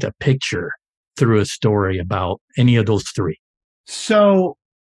paint a picture through a story about any of those 3. So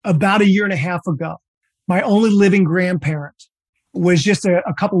about 1.5 years ago, my only living grandparent was just a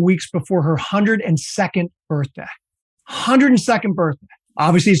couple weeks before her 102nd birthday. 102nd birthday.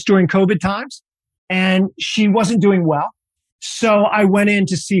 Obviously, it's during COVID times, and she wasn't doing well. So I went in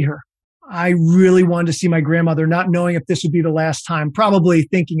to see her. I really wanted to see my grandmother, not knowing if this would be the last time, probably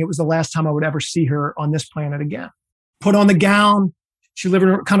thinking it was the last time I would ever see her on this planet again. Put on the gown. She lived in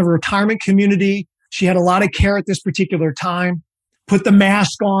a kind of a retirement community. She had a lot of care at this particular time. Put the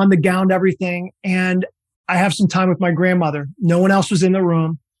mask on, the gown, everything. And I have some time with my grandmother. No one else was in the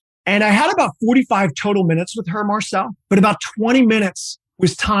room. And I had about 45 total minutes with her, Marcel, but about 20 minutes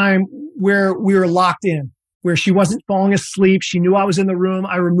was time where we were locked in, where she wasn't falling asleep. She knew I was in the room.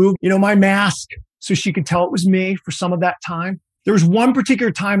 I removed, my mask so she could tell it was me for some of that time. There was one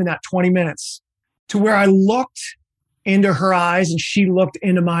particular time in that 20 minutes to where I looked into her eyes and she looked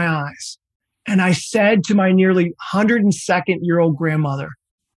into my eyes. And I said to my nearly 102nd-year-old grandmother,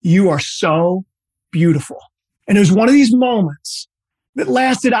 "You are so beautiful." And it was one of these moments that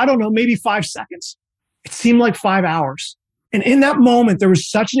lasted, I don't know, maybe 5 seconds. It seemed like 5 hours. And in that moment, there was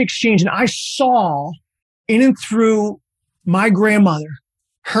such an exchange. And I saw in and through my grandmother,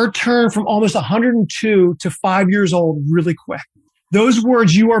 her turn from almost 102 to 5 years old really quick. Those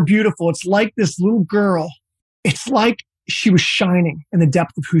words, "You are beautiful." It's like this little girl. It's like she was shining in the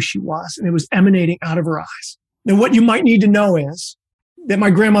depth of who she was, and it was emanating out of her eyes. Now, what you might need to know is that my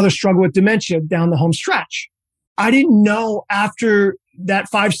grandmother struggled with dementia down the home stretch. I didn't know after that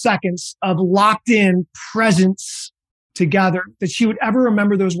 5 seconds of locked in presence together, that she would ever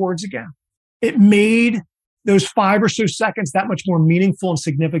remember those words again. It made those 5 or so seconds that much more meaningful and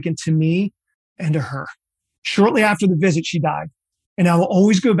significant to me and to her. Shortly after the visit, she died. And I will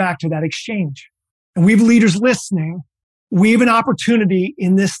always go back to that exchange. And we have leaders listening. We have an opportunity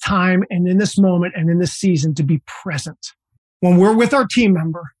in this time and in this moment and in this season to be present. When we're with our team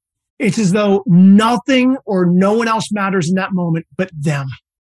member, it's as though nothing or no one else matters in that moment but them.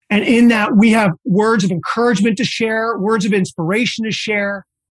 And in that, we have words of encouragement to share, words of inspiration to share,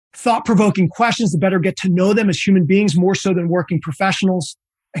 thought-provoking questions to better get to know them as human beings more so than working professionals.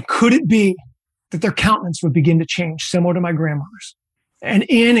 And could it be that their countenance would begin to change, similar to my grandmother's? And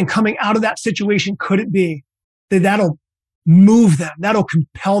in and coming out of that situation, could it be that that'll move them, that'll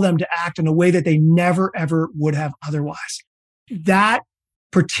compel them to act in a way that they never, ever would have otherwise? That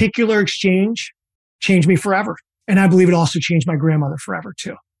particular exchange changed me forever. And I believe it also changed my grandmother forever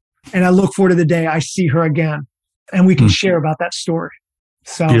too. And I look forward to the day I see her again and we can share about that story.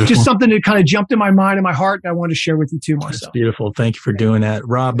 So beautiful. Just something that kind of jumped in my mind and my heart that I wanted to share with you too, Marcel. That's beautiful. Thank you for doing that.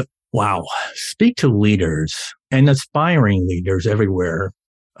 Rob, wow. Speak to leaders and aspiring leaders everywhere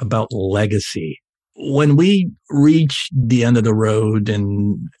about legacy. When we reach the end of the road,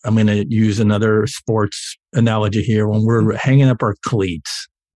 and I'm going to use another sports analogy here, when we're hanging up our cleats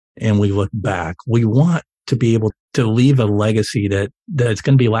and we look back, we want to be able to leave a legacy that's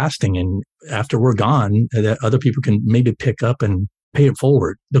going to be lasting. And after we're gone, that other people can maybe pick up and pay it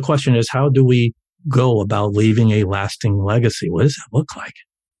forward. The question is, how do we go about leaving a lasting legacy? What does that look like?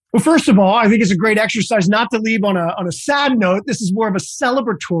 Well, first of all, I think it's a great exercise not to leave on a sad note. This is more of a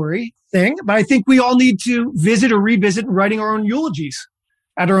celebratory thing, but I think we all need to visit or revisit writing our own eulogies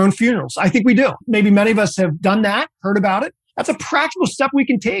at our own funerals. I think we do. Maybe many of us have done that, heard about it. That's a practical step we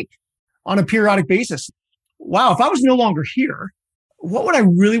can take on a periodic basis. Wow, if I was no longer here, what would I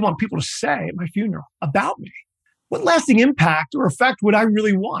really want people to say at my funeral about me? What lasting impact or effect would I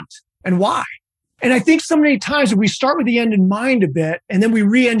really want, and why? And I think so many times if we start with the end in mind a bit and then we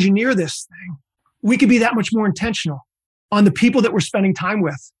re-engineer this thing, we could be that much more intentional on the people that we're spending time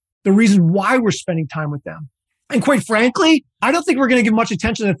with, the reason why we're spending time with them. And quite frankly, I don't think we're going to give much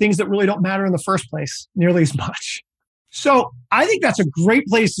attention to things that really don't matter in the first place nearly as much. So I think that's a great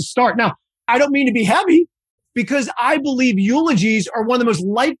place to start. Now, I don't mean to be heavy, because I believe eulogies are one of the most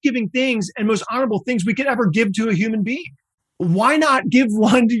life-giving things and most honorable things we could ever give to a human being. Why not give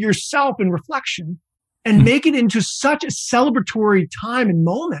one to yourself in reflection and make it into such a celebratory time and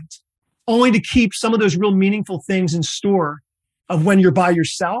moment, only to keep some of those real meaningful things in store of when you're by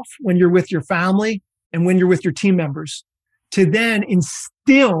yourself, when you're with your family, and when you're with your team members, to then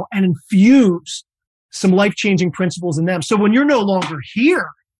instill and infuse some life-changing principles in them. So when you're no longer here,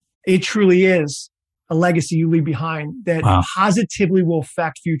 it truly is a legacy you leave behind that positively will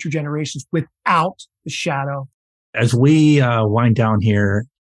affect future generations without the shadow. As we wind down here,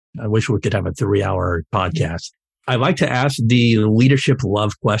 I wish we could have a 3-hour podcast. I like to ask the leadership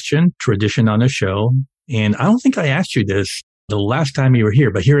love question, tradition on the show. And I don't think I asked you this the last time you were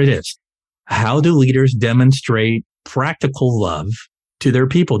here, but here it is. How do leaders demonstrate practical love to their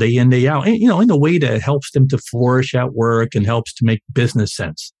people day in, day out, in a way that helps them to flourish at work and helps to make business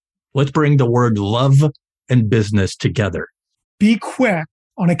sense? Let's bring the word love and business together. Be quick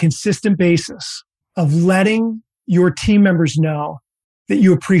on a consistent basis of letting your team members know that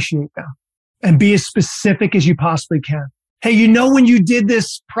you appreciate them, and be as specific as you possibly can. Hey, when you did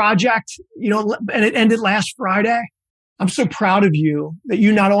this project, and it ended last Friday, I'm so proud of you that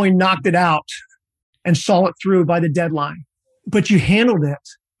you not only knocked it out and saw it through by the deadline, but you handled it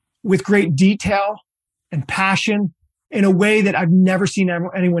with great detail and passion in a way that I've never seen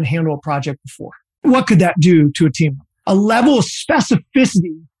anyone handle a project before. What could that do to a team? A level of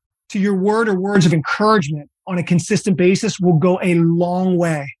specificity to your word or words of encouragement on a consistent basis will go a long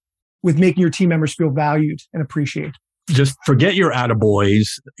way with making your team members feel valued and appreciated. Just forget your attaboys,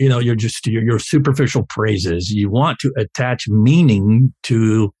 your superficial praises. You want to attach meaning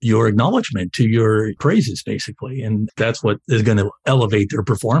to your acknowledgement, to your praises, basically. And that's what is going to elevate their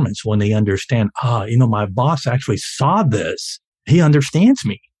performance when they understand, my boss actually saw this. He understands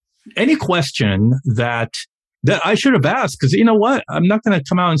me. Any question that I should have asked, because you know what? I'm not going to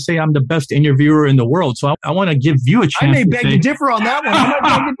come out and say I'm the best interviewer in the world. So I want to give you a chance. I may beg to differ on that one. I might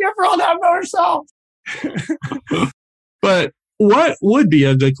beg to differ on that myself. But what would be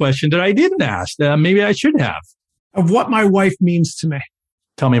a good question that I didn't ask that maybe I should have? Of what my wife means to me.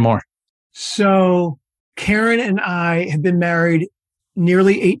 Tell me more. So Karen and I have been married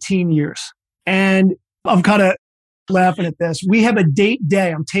nearly 18 years. And I'm kind of laughing at this. We have a date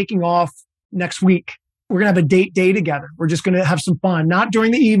day. I'm taking off next week we're going to have a date day together. We're just going to have some fun, not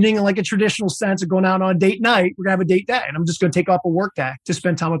during the evening in like a traditional sense of going out on a date night. We're going to have a date day. And I'm just going to take off a work day to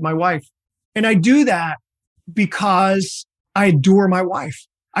spend time with my wife. And I do that because I adore my wife.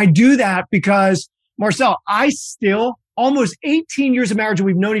 I do that because, Marcel, I still, almost 18 years of marriage, and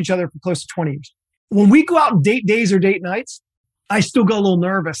we've known each other for close to 20 years. When we go out on date days or date nights, I still go a little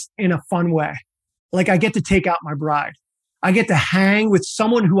nervous in a fun way. Like I get to take out my bride. I get to hang with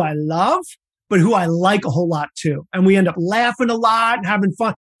someone who I love, but who I like a whole lot too. And we end up laughing a lot and having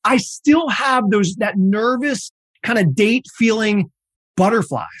fun. I still have that nervous kind of date feeling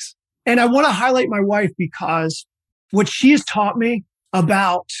butterflies. And I want to highlight my wife because what she has taught me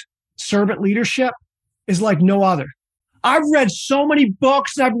about servant leadership is like no other. I've read so many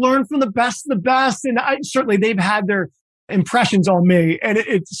books and I've learned from the best of the best. And certainly they've had their impressions on me. And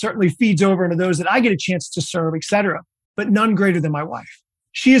it certainly feeds over into those that I get a chance to serve, etc. But none greater than my wife.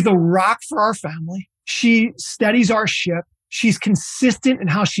 She is the rock for our family. She steadies our ship. She's consistent in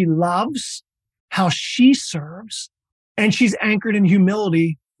how she loves, how she serves, and she's anchored in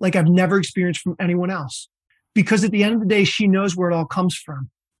humility like I've never experienced from anyone else. Because at the end of the day, she knows where it all comes from.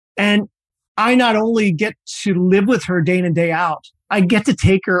 And I not only get to live with her day in and day out, I get to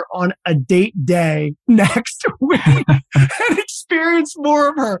take her on a date day next week and experience more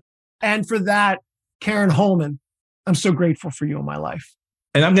of her. And for that, Karen Holman, I'm so grateful for you in my life.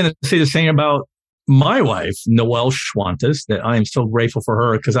 And I'm going to say the same about my wife, Noelle Schwantes, that I am so grateful for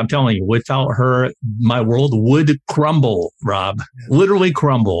her because I'm telling you, without her, my world would crumble, Rob, literally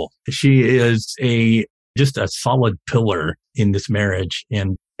crumble. She is just a solid pillar in this marriage.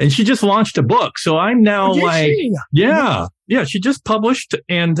 And she just launched a book. So I'm now yeah, she just published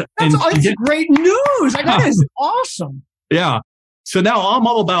and that's great news. That is awesome. Yeah. So now I'm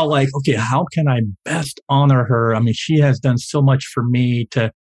all about like, okay, how can I best honor her? I mean, she has done so much for me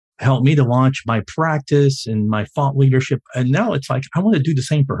to help me to launch my practice and my thought leadership. And now it's like, I want to do the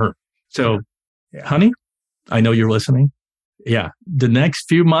same for her. So, honey, I know you're listening. Yeah. The next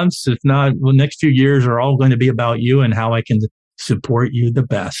few months, if not the next few years, are all going to be about you and how I can support you the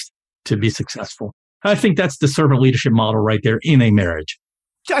best to be successful. I think that's the servant leadership model right there in a marriage.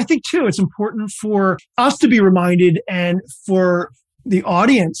 I think too, it's important for us to be reminded and for the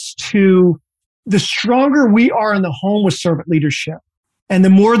audience the stronger we are in the home with servant leadership and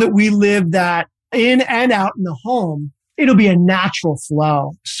the more that we live that in and out in the home, it'll be a natural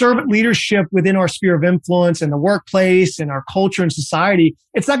flow. Servant leadership within our sphere of influence and the workplace and our culture and society,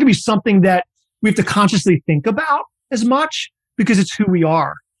 it's not going to be something that we have to consciously think about as much because it's who we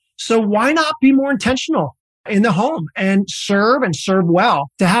are. So why not be more intentional in the home and serve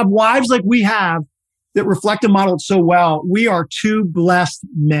well? To have wives like we have that reflect and model it so well, we are two blessed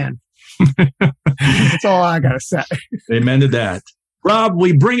men. That's all I got to say. Amen to that. Rob,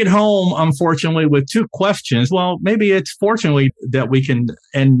 we bring it home, unfortunately, with two questions. Well, maybe it's fortunately that we can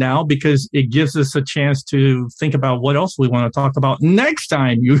end now because it gives us a chance to think about what else we want to talk about next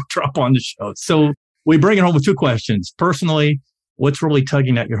time you drop on the show. So we bring it home with two questions. Personally, what's really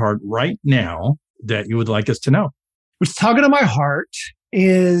tugging at your heart right now that you would like us to know? What's tugging at my heart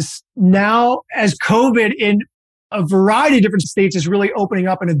is now as COVID in a variety of different states is really opening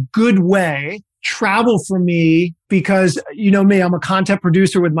up in a good way, travel for me, because you know me, I'm a content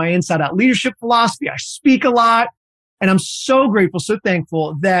producer with my Inside Out leadership philosophy. I speak a lot and I'm so grateful, so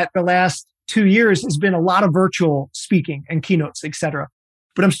thankful that the last 2 years has been a lot of virtual speaking and keynotes, etc.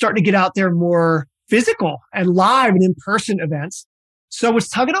 But I'm starting to get out there more physical and live and in-person events. So what's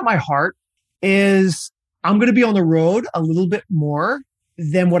tugging at my heart is I'm going to be on the road a little bit more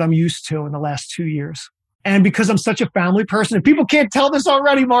than what I'm used to in the last 2 years. And because I'm such a family person, and people can't tell this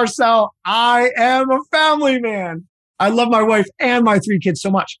already, Marcel, I am a family man. I love my wife and my 3 kids so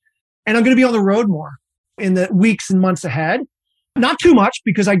much. And I'm going to be on the road more in the weeks and months ahead. Not too much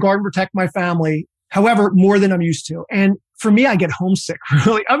because I guard and protect my family. However, more than I'm used to. And for me, I get homesick,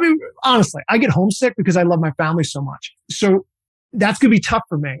 really. I mean, honestly, I get homesick because I love my family so much. So that's going to be tough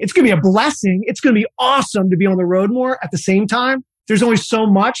for me. It's going to be a blessing. It's going to be awesome to be on the road more. At the same time, there's only so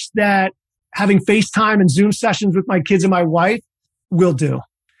much that having FaceTime and Zoom sessions with my kids and my wife will do.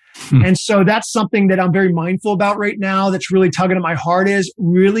 And so that's something that I'm very mindful about right now that's really tugging at my heart is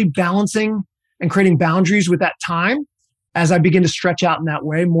really balancing and creating boundaries with that time as I begin to stretch out in that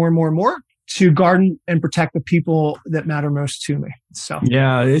way more and more and more to guard and protect the people that matter most to me. So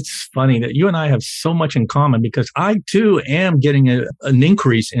yeah, it's funny that you and I have so much in common because I too am getting an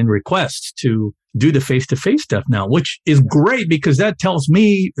increase in requests to do the face-to-face stuff now, which is great because that tells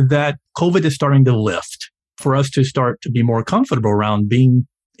me that COVID is starting to lift for us to start to be more comfortable around being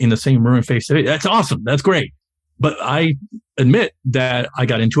in the same room face-to-face. That's awesome. That's great. But I admit that I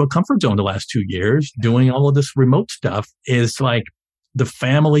got into a comfort zone the last 2 years doing all of this remote stuff. Is like the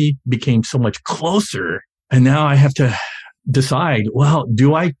family became so much closer. And now I have to decide, well,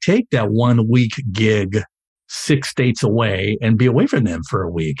 do I take that 1 week gig 6 states away and be away from them for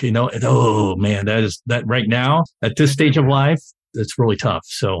a week? You know, and, oh man, that right now at this stage of life, it's really tough.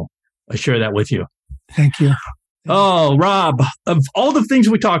 So I share that with you. Thank you. Oh, Rob, of all the things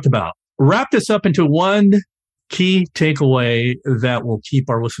we talked about, wrap this up into one key takeaway that will keep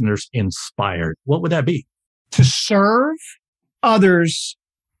our listeners inspired. What would that be? To serve others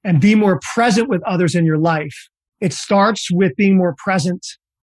and be more present with others in your life. It starts with being more present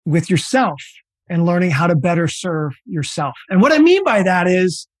with yourself and learning how to better serve yourself. And what I mean by that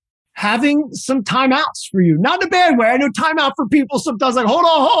is having some timeouts for you. Not in a bad way. I know timeout for people sometimes like, hold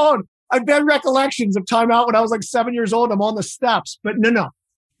on. I have bad recollections of timeout when I was like 7 years old. I'm on the steps. But no.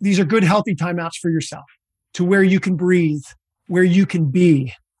 These are good, healthy timeouts for yourself to where you can breathe, where you can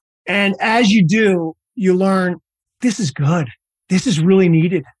be. And as you do, you learn this is good. This is really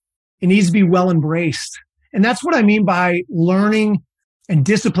needed. It needs to be well embraced. And that's what I mean by learning and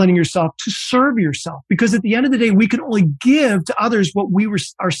disciplining yourself to serve yourself. Because at the end of the day, we can only give to others what we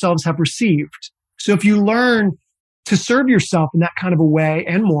ourselves have received. So if you learn to serve yourself in that kind of a way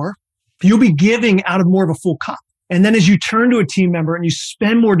and more, you'll be giving out of more of a full cup. And then as you turn to a team member and you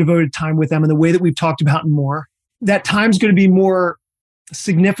spend more devoted time with them in the way that we've talked about and more, that time's going to be more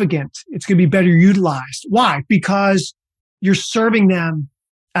significant. It's going to be better utilized. Why? Because you're serving them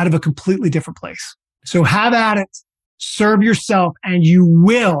out of a completely different place. So have at it, serve yourself, and you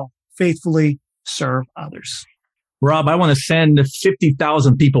will faithfully serve others. Rob, I want to send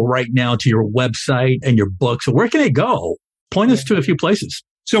 50,000 people right now to your website and your book. So where can they go? Point us to a few places.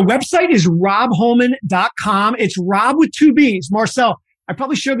 So website is robholman.com. It's Rob with 2 B's. Marcel, I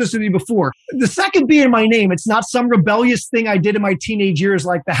probably shared this with you before. The second B in my name, it's not some rebellious thing I did in my teenage years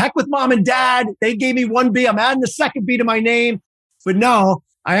like the heck with mom and dad. They gave me 1 B. I'm adding the second B to my name. But no,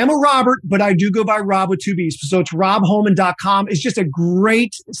 I am a Robert, but I do go by Rob with 2 B's. So it's robholman.com. It's just a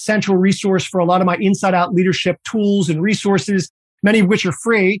great central resource for a lot of my inside out leadership tools and resources, many of which are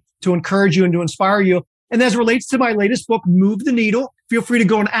free to encourage you and to inspire you. And as it relates to my latest book, Move the Needle, feel free to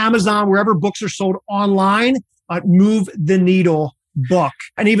go on Amazon, wherever books are sold online, Move the Needle book.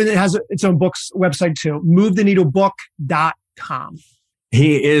 And even it has its own books website too, movetheneedlebook.com.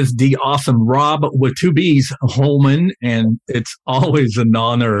 He is the awesome Rob with 2 B's Holman, and it's always an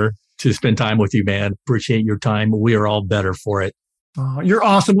honor to spend time with you, man. Appreciate your time. We are all better for it. Oh, you're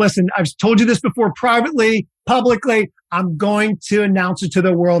awesome. Listen, I've told you this before privately, publicly. I'm going to announce it to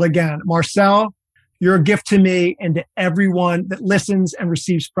the world again. Marcel, you're a gift to me and to everyone that listens and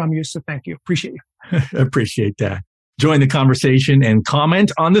receives from you. So thank you. Appreciate you. Appreciate that. Join the conversation and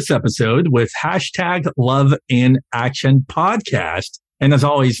comment on this episode with #LoveInActionPodcast. And as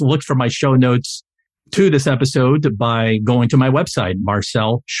always, look for my show notes to this episode by going to my website,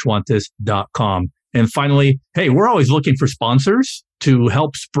 marcelschwantes.com. And finally, hey, we're always looking for sponsors to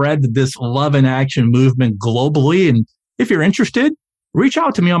help spread this Love in Action movement globally. And if you're interested, reach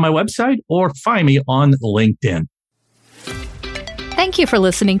out to me on my website or find me on LinkedIn. Thank you for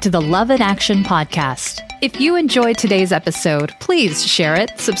listening to the Love in Action podcast. If you enjoyed today's episode, please share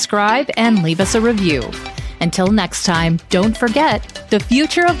it, subscribe, and leave us a review. Until next time, don't forget, the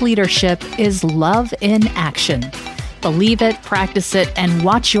future of leadership is love in action. Believe it, practice it, and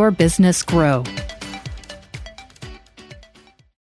watch your business grow.